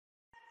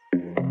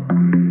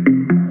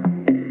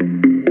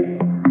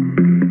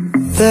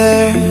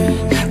There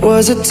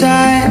was a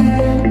time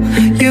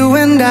you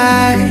and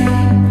I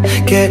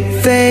get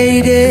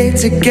faded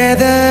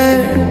together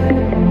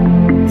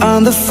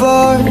on the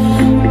floor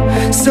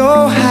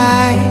so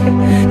high,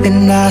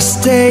 and I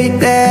stayed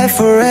there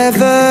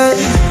forever.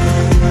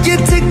 You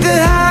took the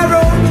high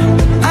road,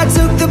 I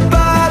took the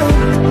bottom,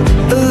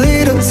 a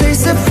little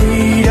taste of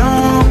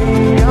freedom.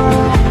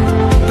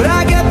 But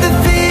I got the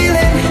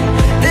feeling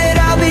that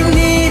I'll be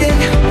needing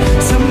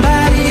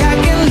somebody I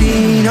can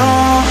lean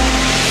on.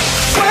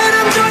 When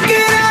I'm drunk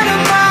and out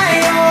of my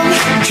own,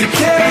 you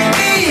carry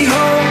me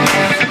home,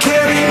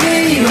 carry me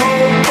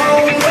home.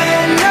 Oh,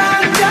 when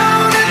I'm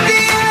down at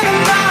the end of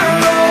my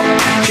road,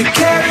 you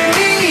carry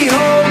me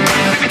home,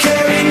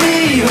 carry me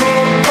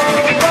home. Oh,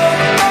 oh,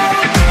 oh.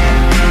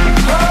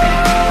 Oh,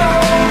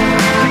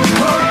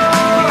 oh,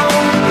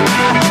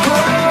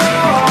 oh, oh.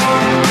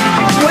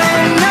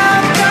 When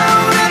I'm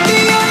down at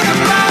the end of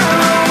my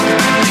road,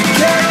 you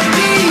carry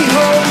me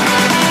home,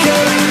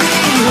 carry me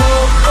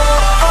home. Oh,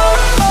 oh,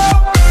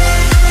 oh.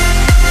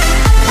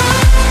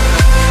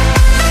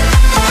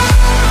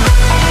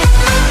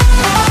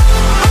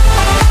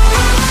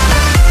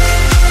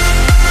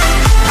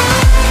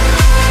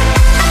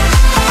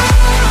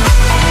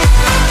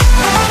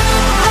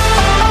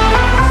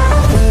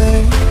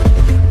 There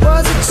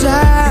was a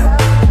time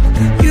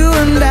you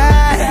and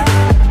I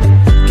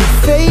get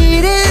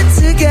faded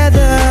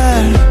together.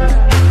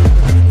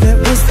 That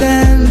was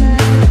then,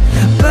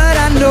 but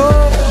I know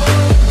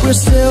we're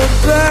still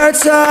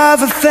birds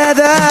of a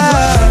feather.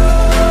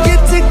 You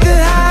took the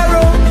high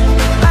road,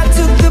 I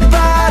took the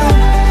bottom.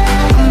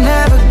 I'm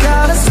never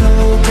gonna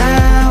slow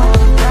down.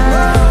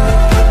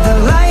 The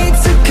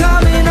lights are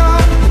coming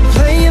on,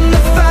 playing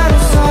the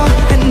final song,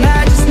 and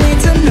I just need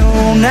to know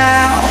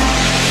now.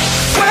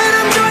 When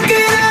I'm drunk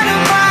and out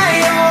of my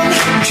own,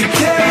 you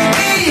carry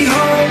me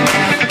home,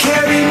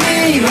 carry me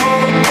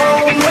home.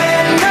 Oh,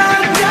 when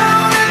I'm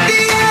down at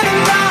the end of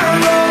my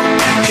road,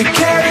 you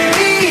carry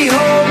me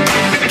home,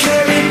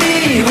 carry me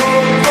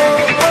home. Oh,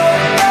 oh,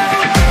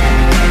 oh.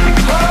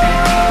 Oh,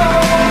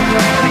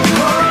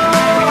 oh,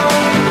 oh.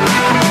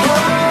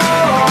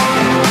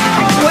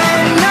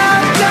 When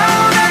I'm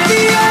down at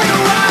the end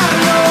of my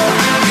road,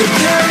 you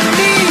carry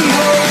me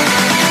home,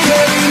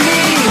 carry me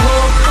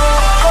home. Oh,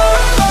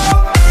 oh, oh.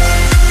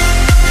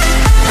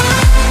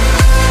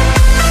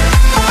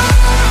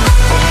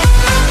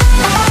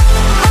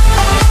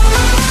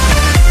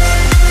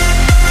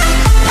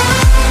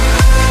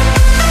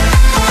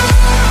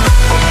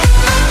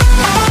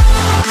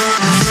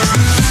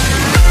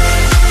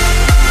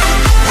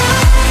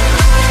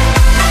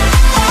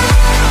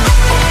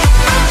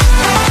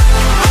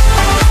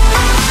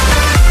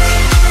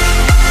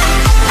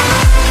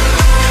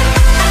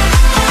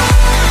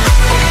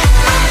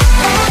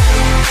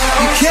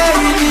 You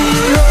carry me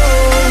home.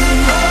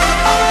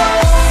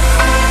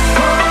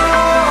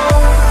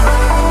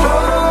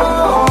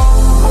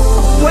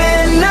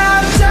 When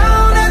I'm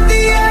down at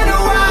the end,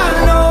 oh,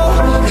 I know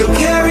you'll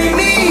carry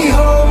me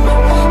home,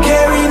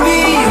 carry me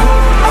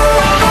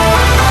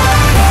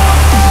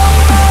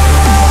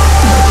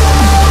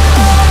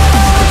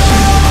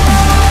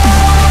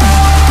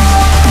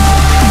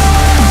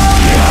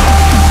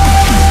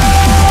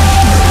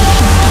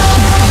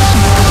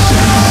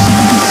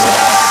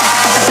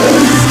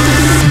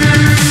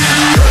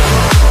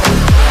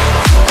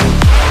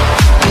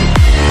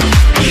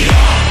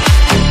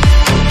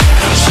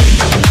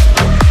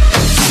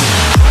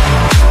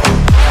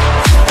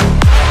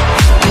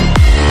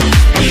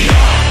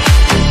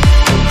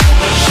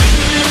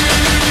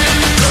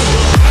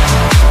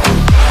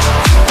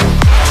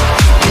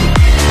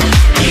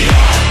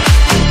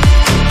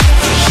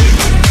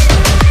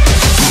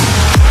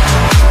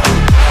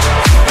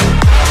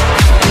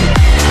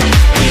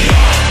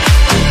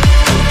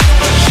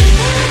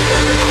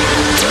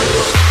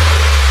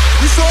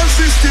The sound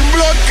system,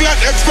 blood clot,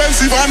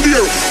 expensive and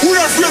dear. We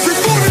are free to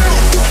go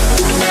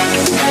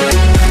there.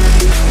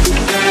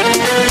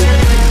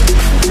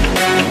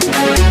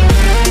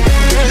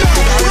 Yeah,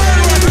 I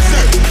really want to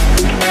say.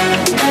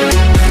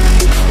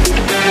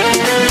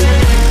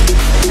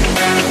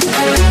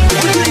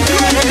 We think you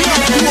have a lot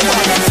to go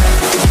back.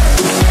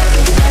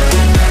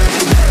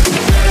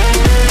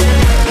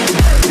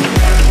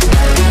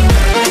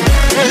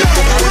 Yeah,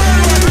 I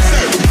really want to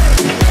say.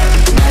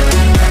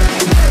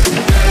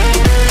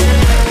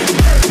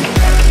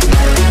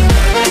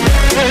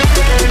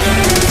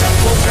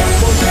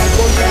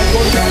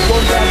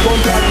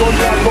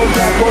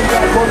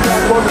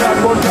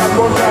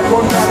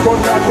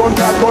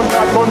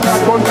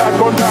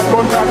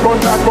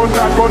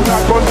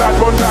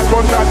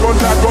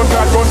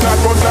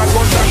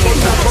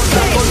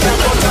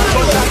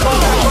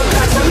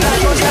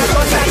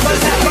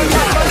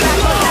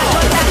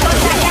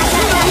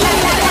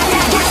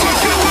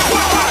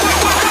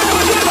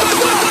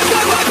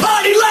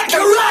 Party like a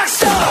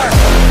rockstar.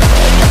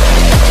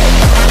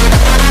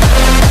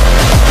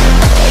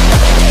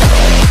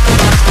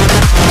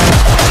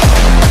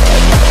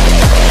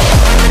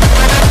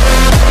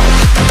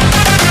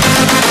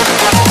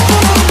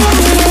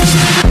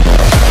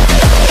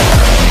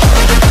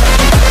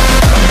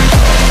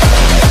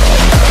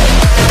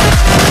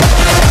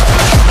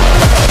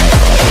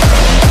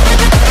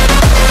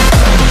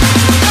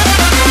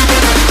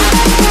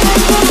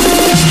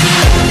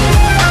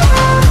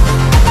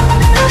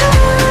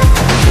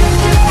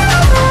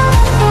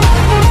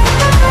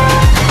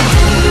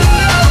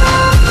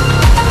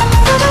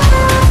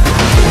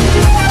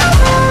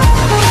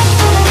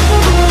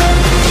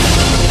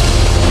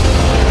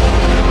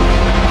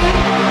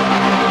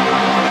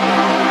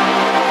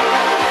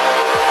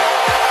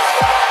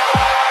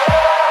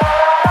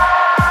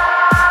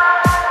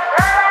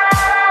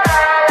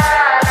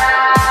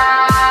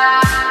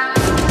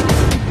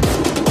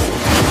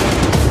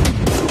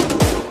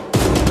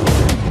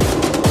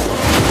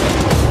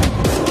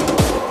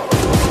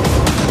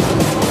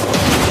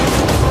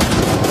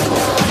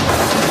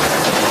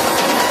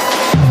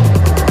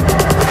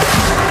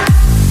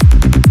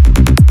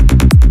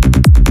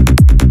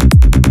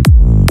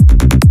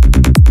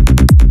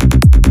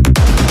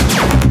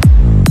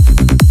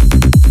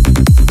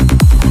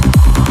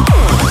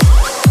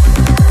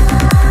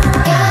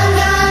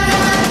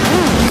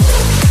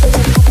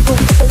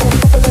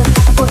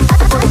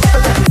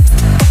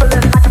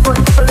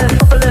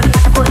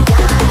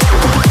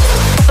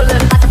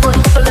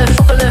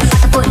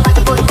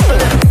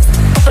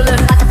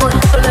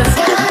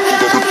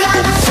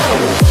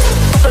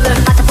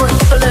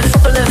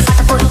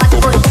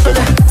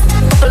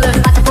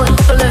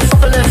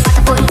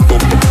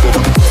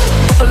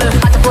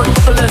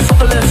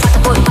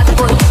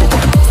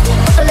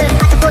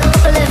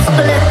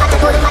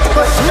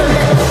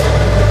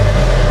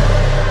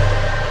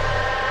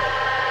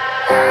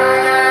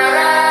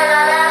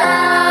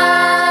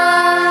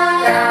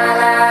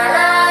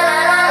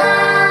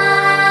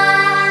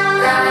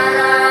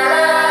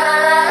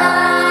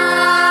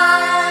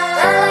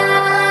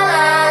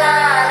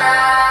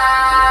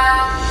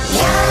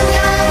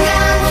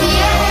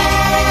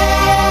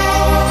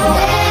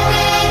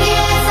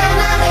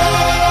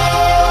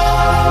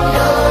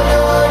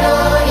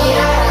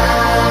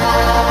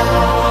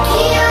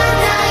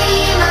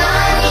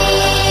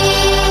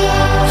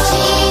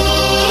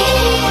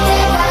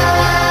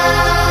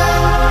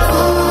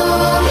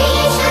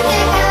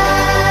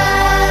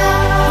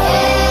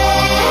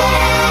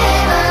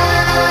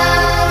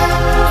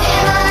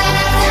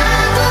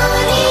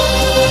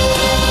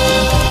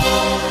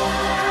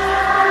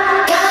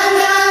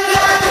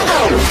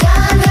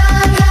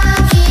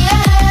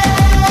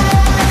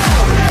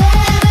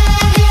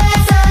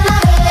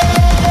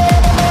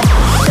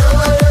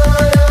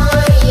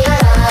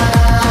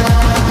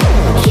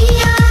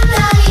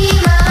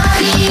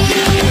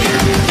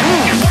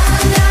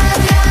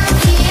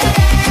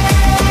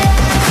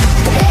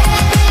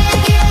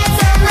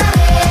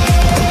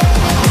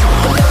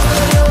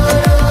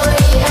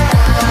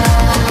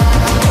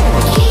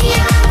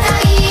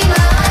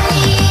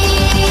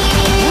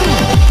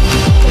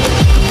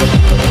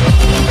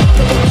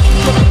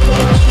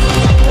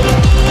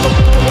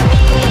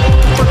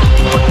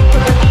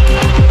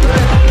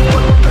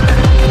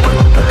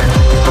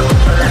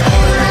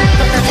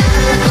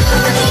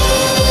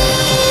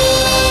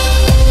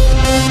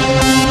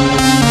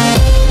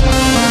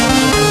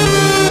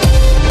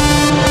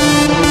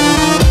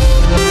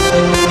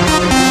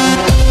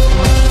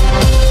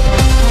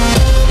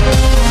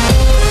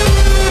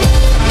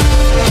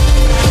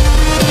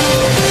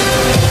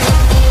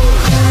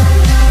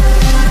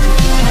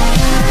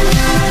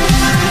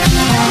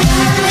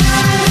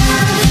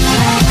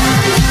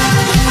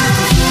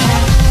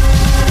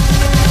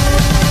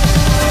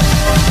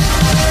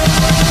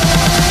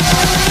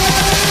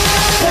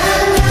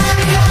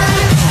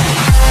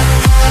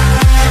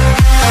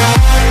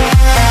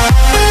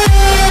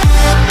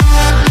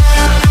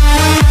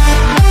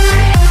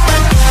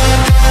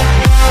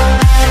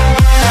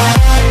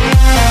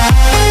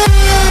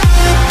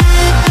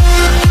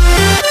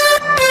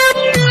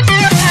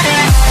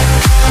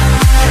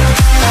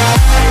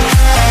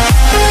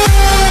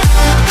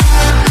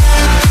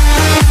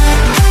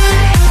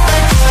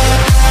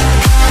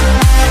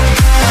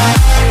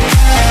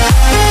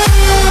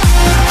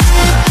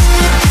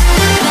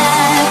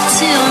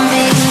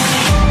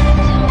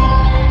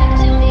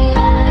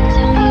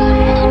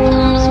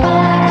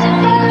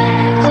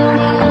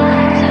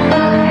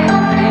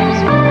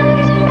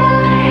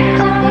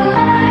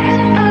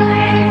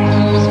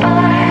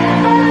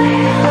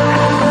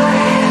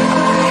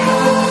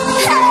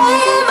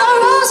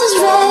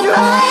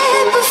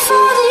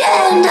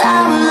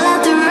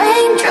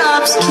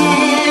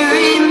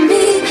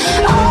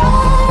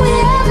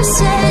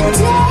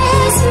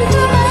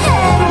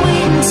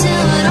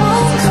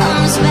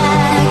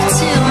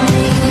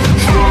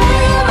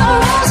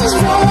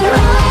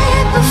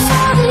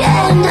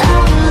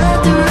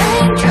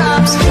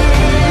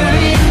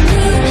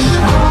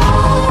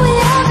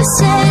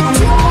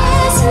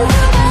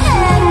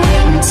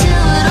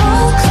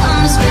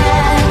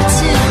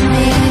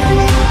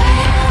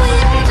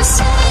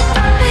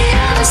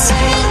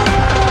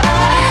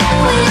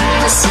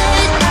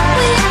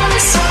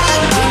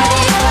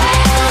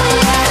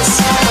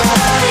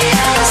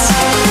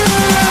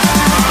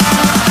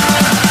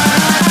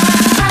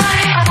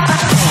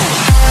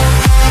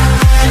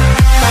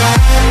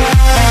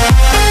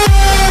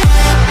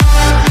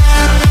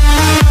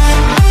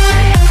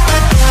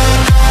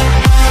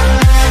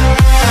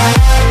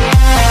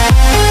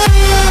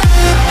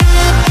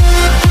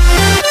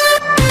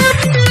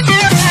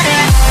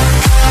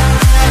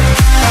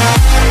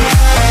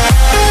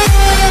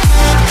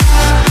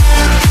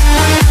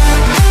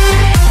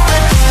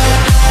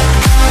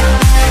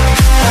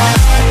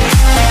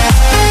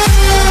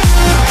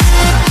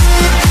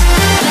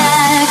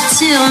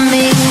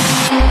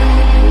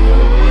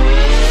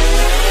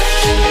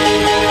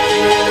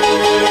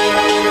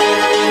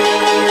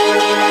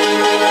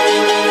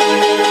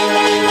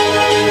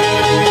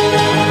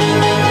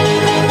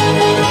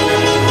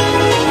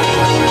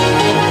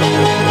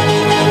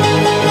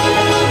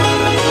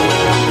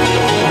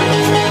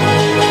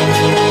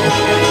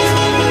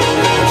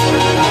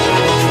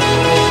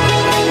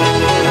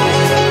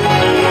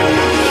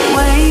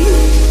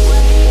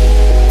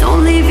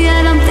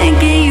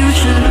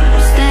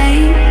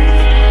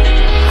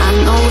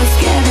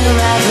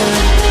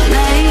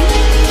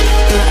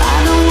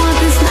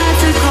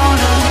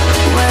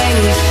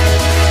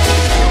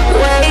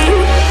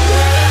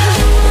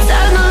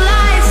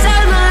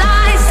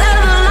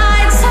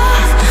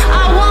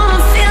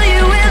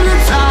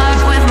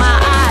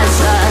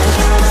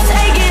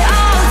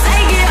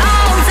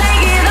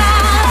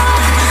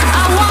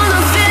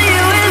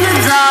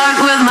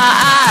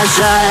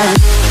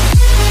 shut.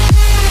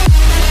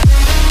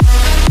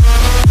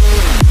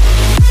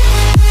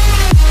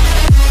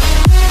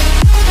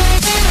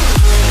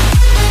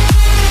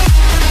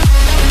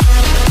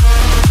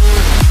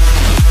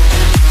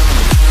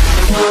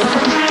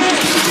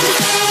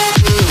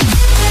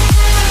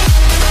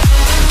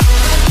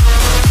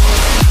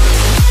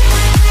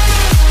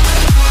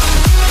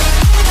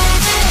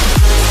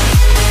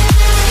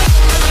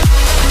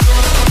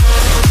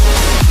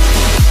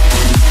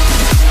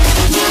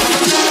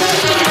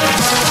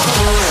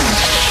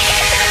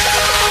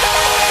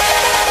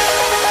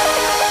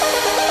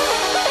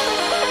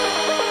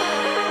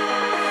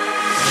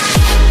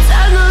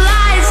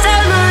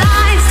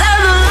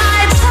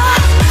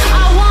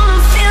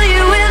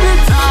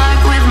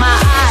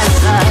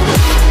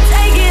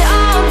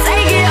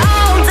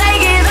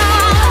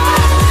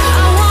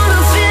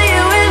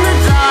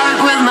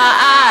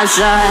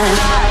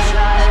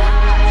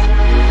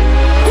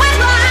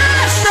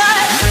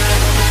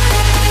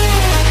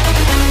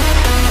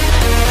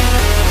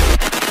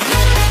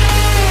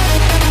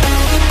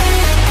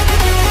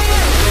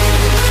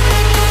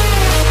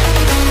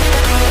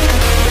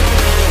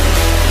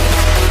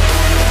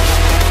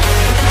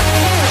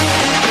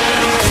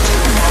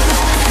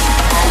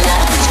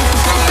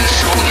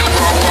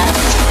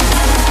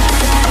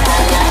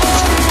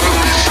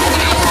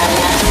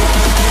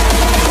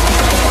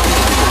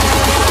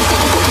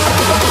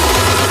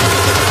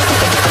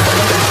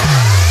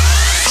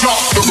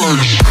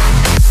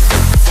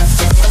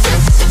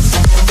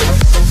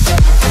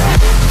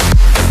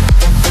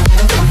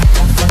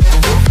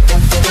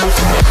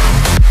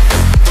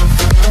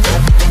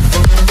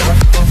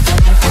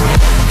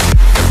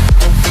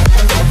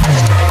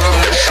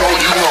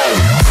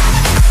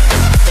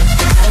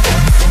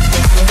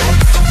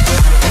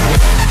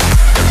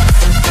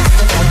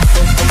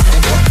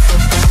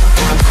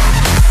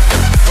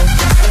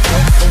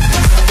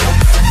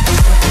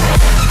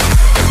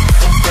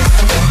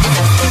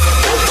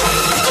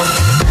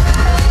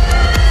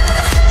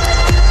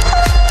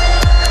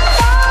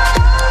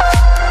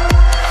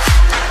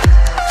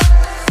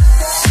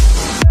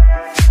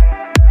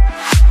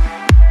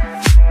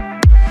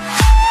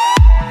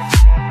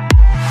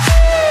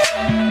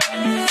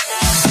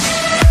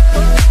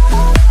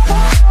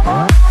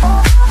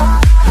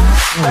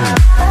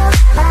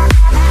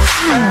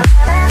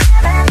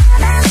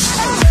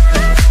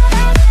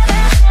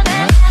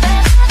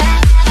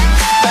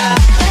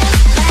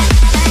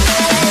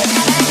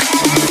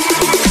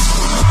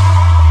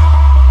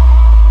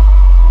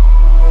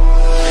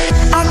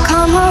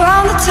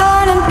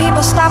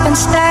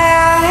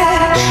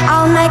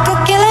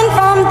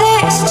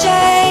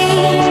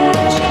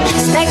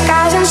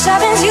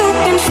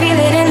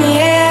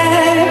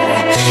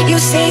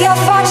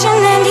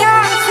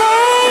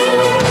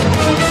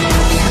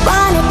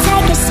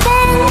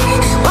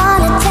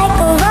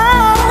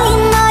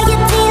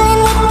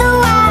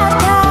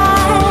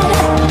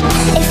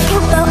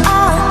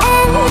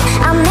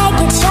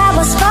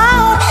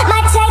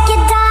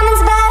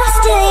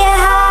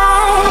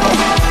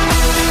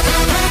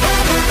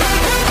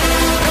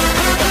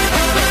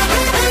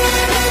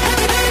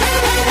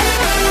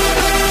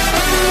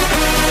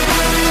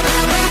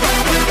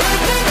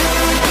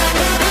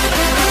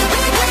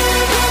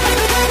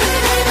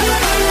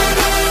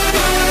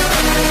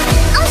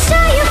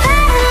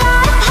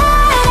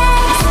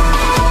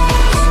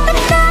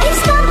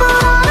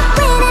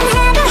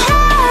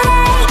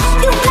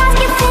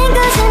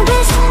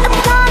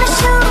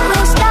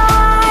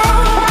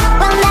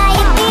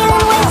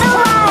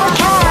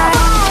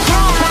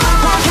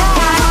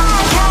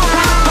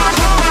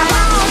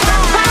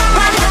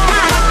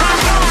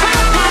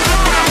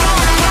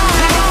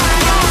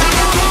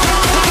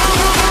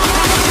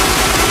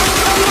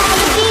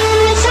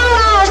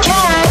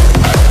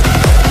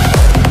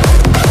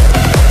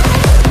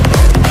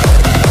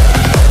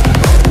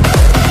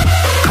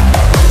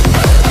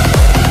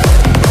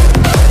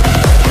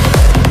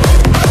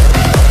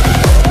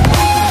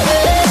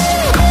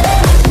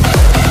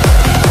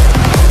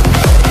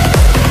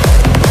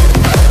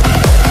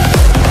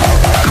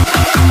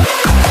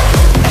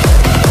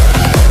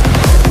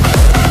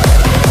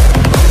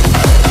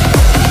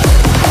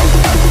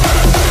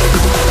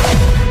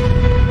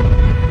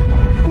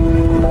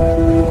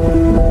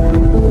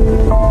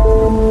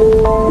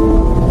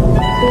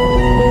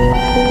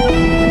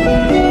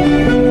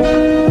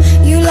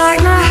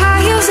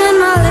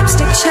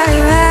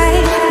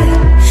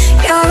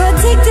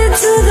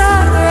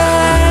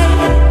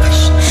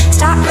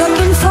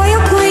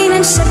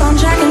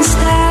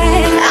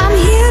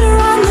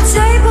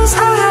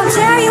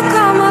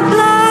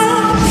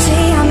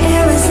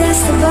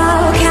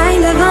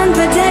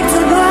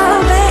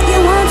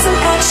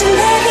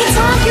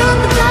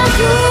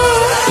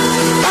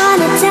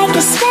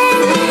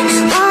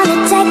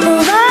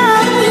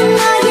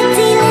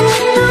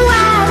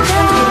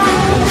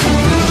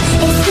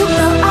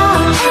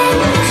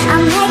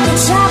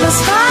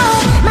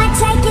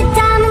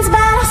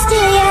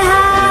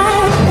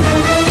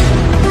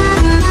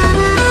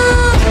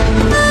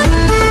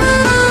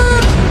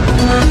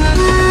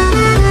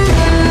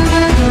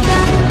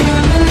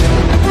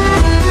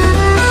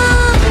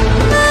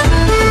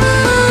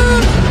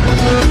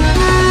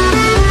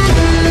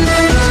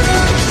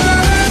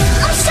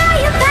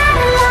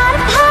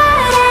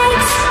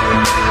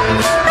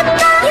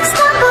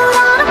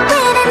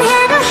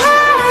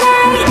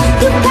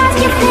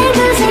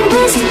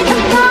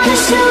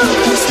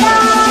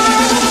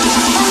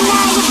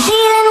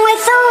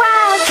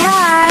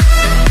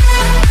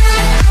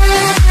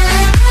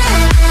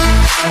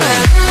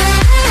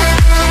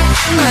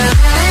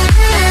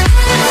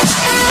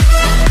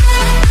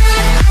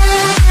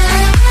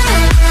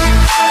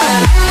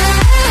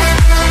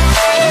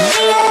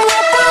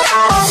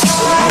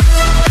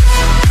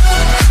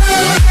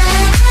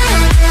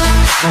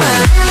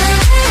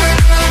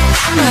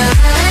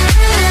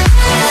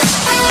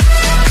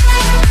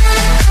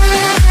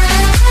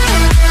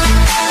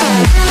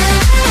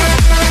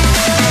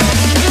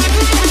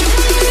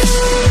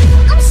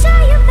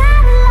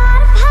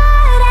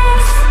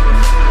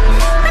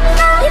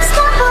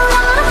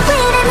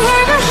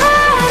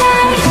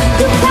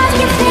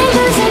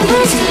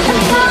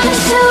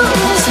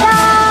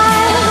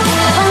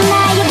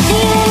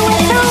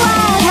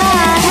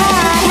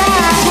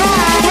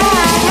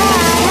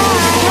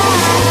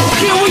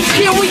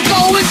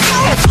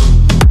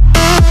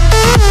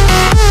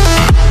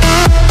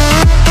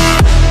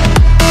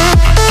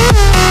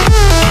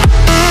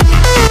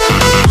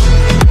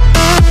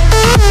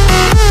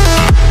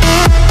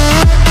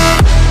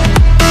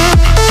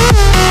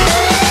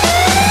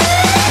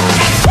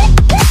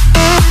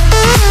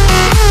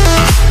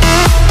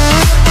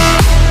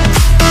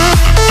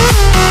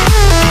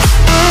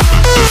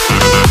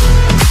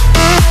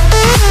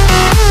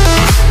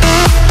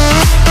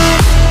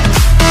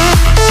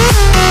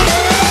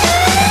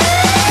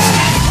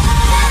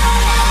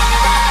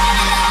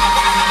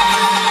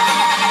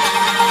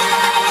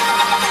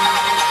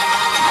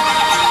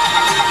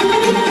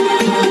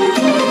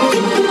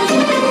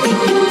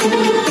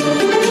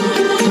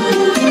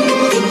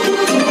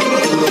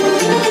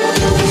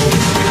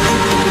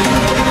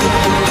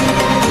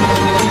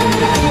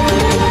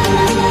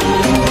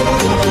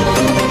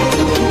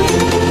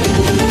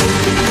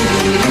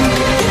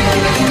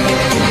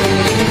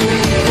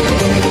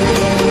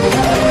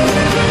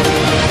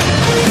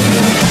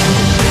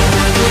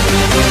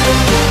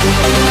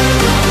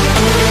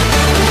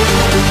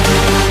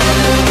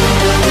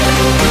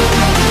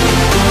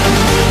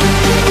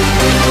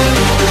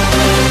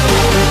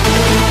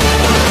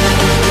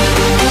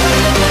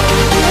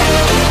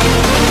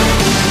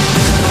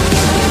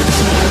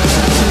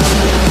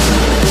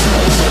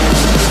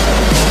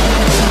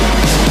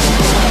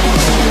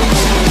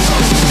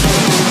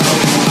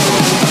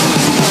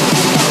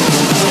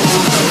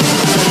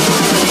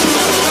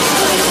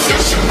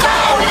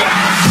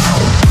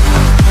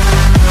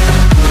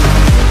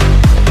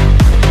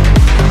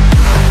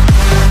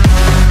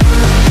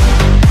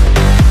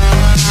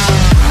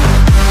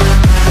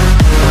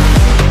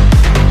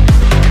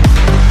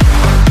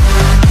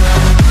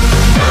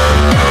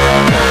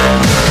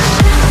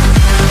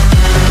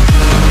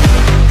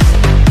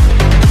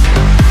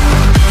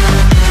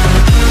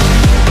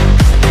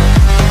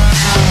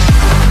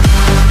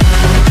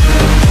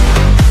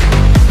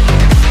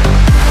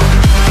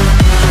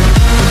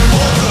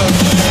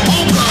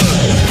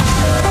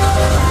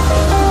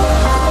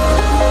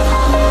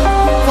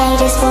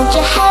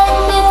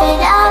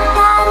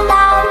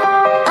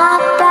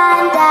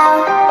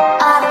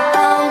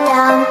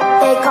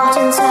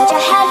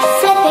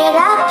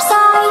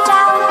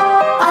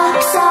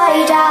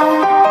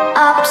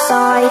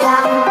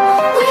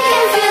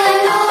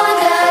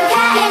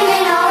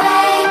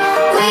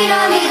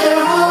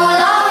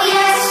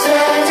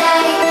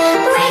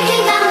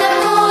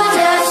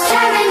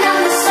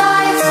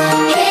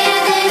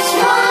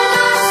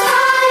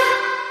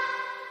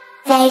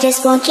 They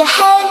just want your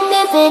head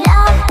moving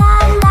up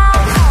and down,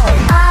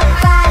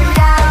 up and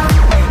down,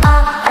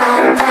 up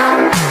and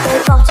down.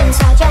 They got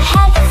inside your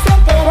head,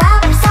 flip it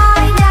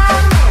upside down,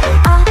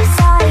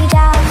 upside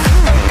down,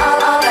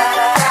 up and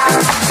down.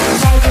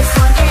 They just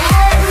want your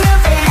head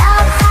moving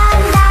up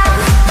and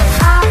down,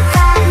 up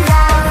and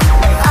down,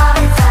 up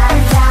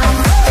and down.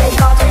 They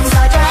got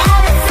inside your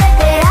head,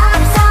 flip it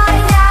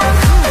upside down,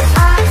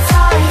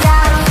 upside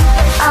down,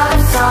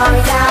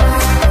 upside down,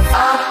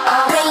 up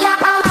and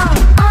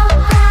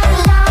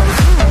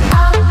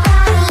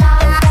down.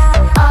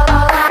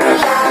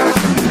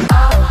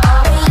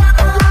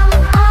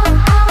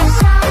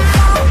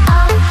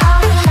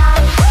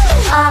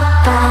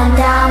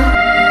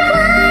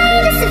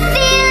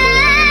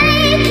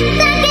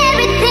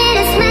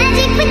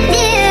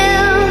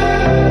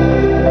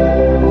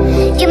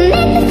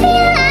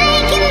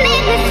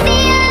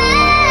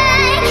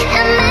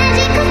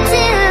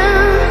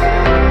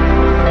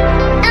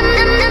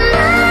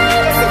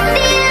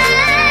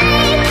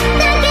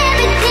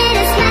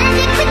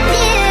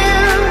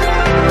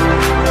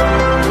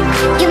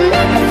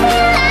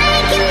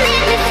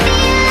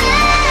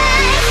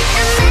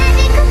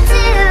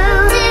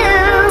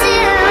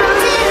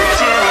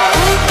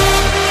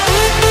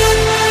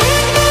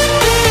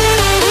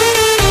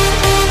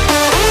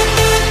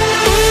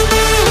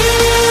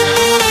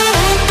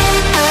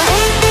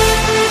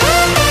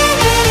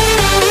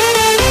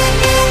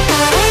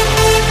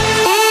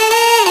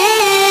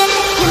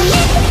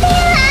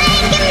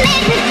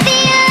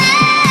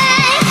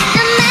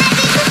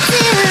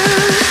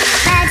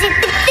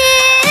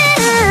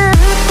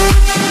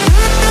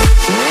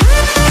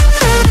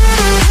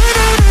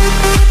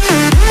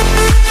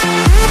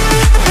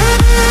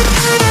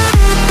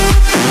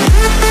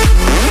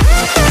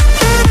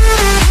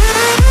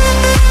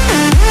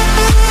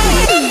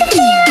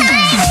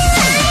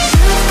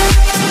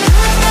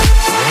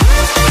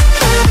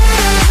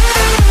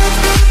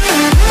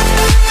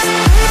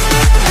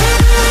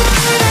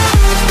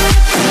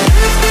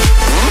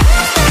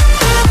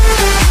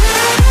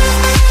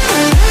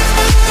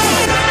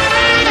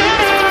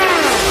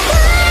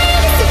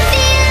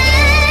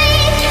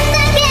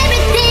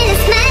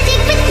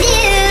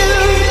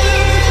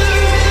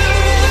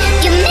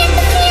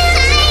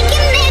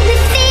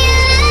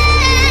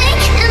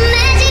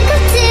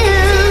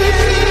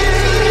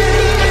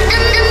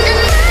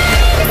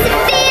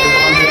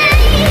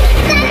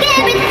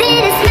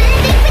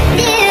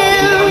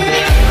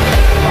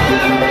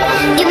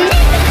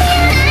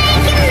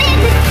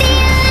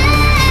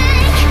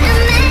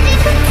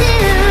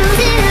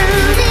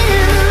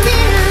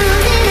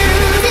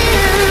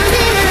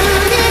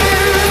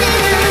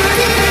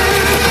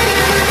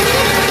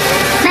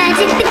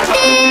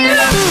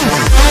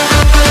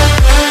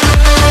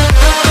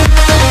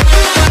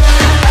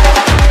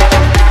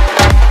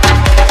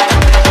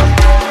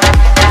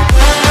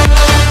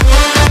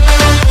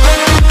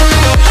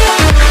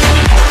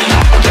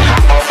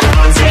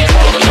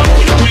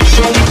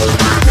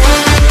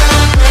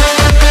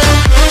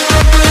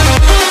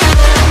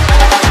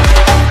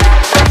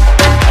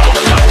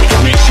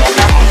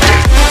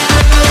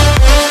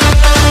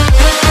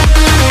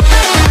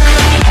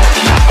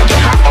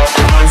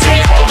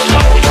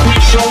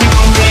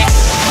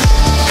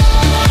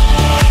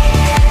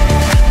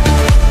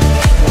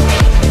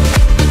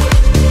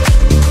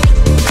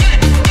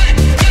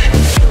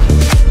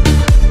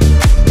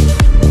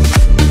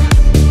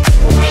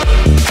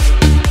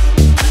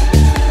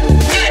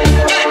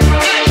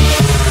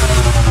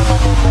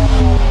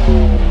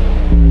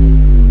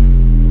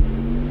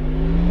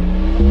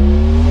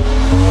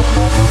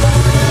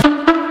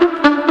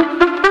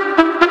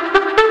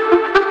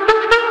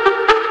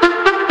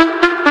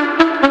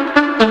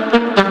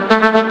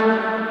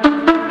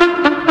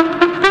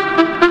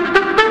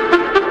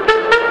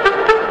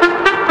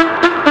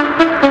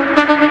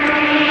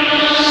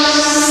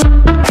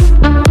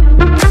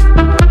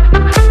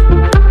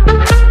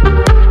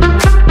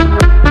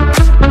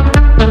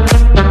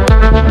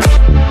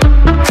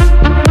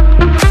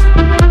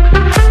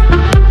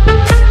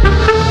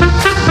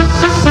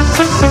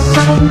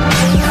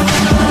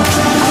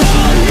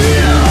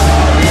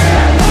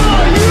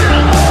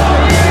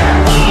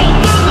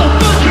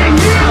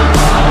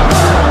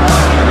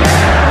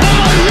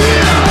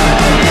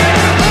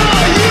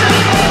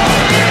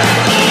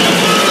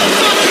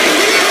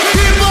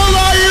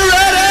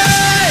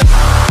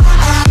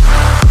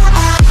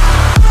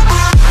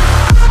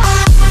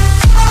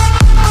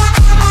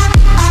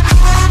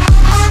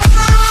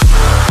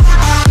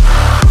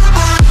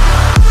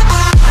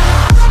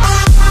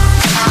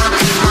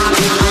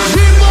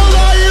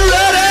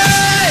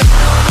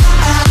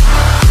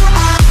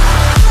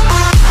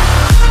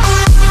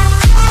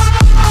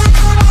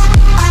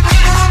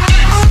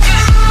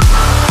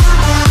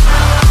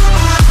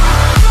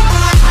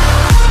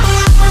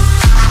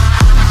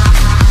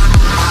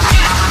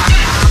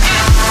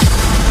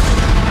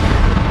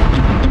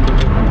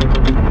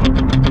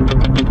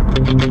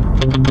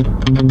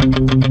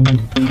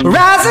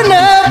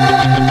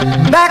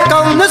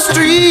 on the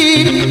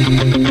street.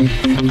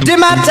 Did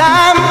my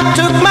time,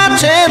 took my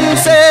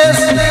chances.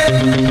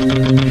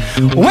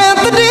 Went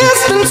the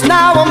distance,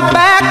 now I'm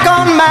back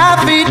on my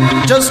feet.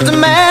 Just a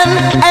man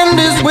and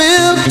his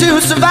will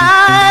to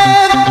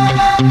survive.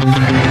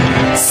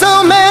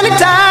 So many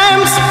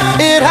times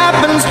it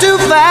happens too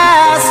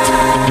fast.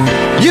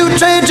 You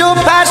trade your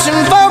passion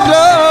for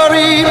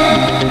glory.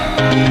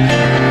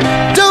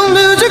 Don't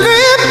lose your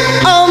grip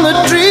on the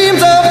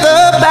dreams of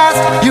the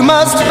past. You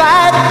must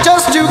fight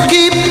just to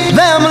keep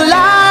them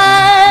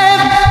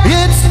alive.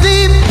 It's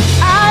the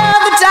eye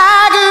of the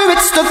tiger,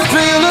 it's the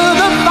thrill of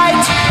the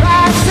fight.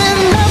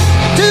 Rising up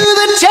to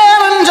the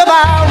challenge of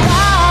our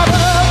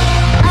rival.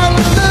 And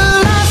the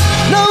last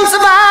known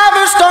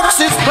survivor stalks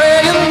his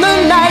prey in the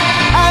night.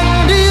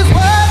 And he's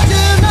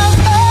watching us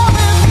all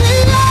with the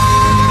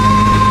eye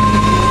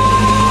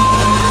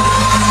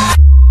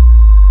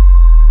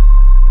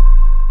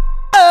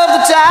of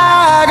the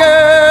tiger.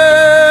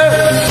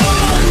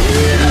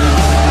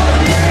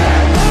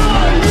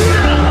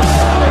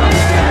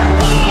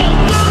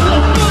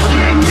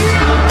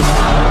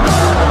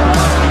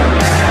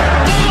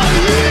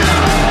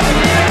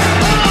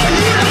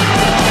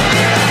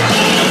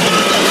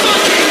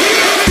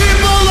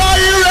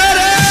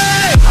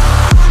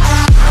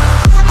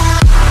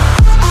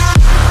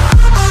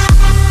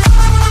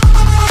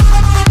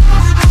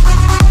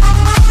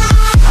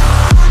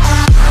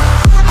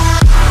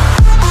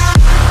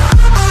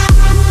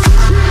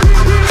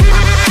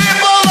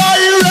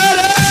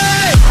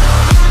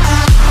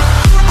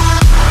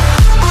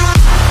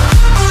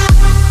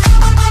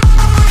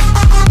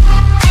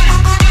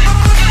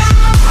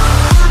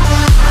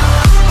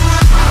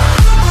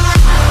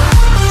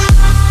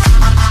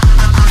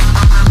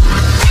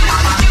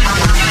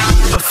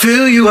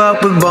 Fill you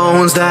up with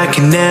bones that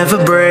can never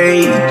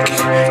break.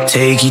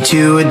 Take you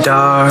to a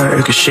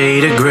darker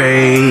shade of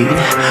gray.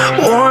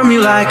 Warm you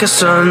like a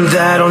sun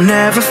that'll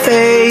never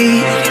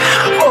fade.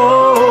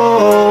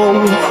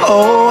 Oh,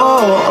 oh,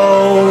 oh,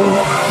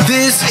 oh.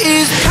 This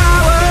is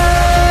power.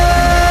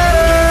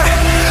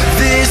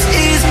 This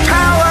is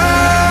power.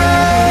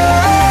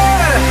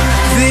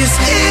 This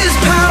is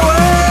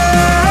power.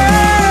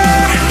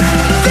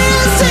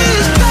 This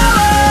is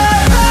power,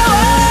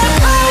 power,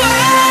 power.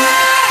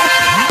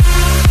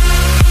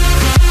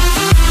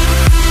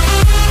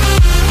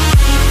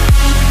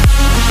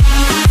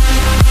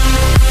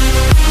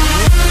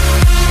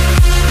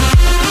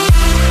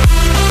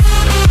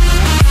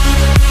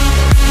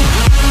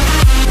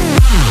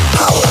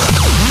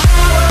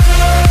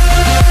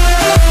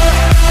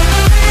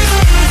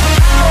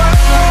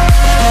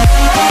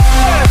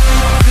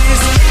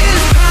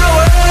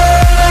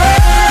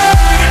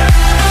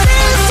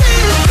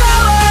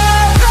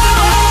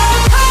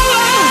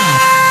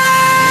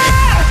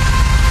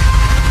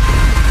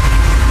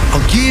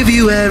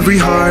 Every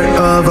heart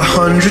of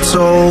 100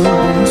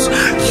 souls.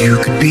 You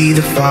could be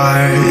the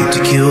fire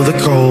to kill the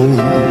cold.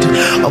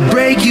 I'll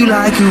break you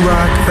like a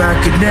rock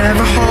that could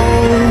never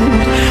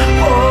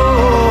hold.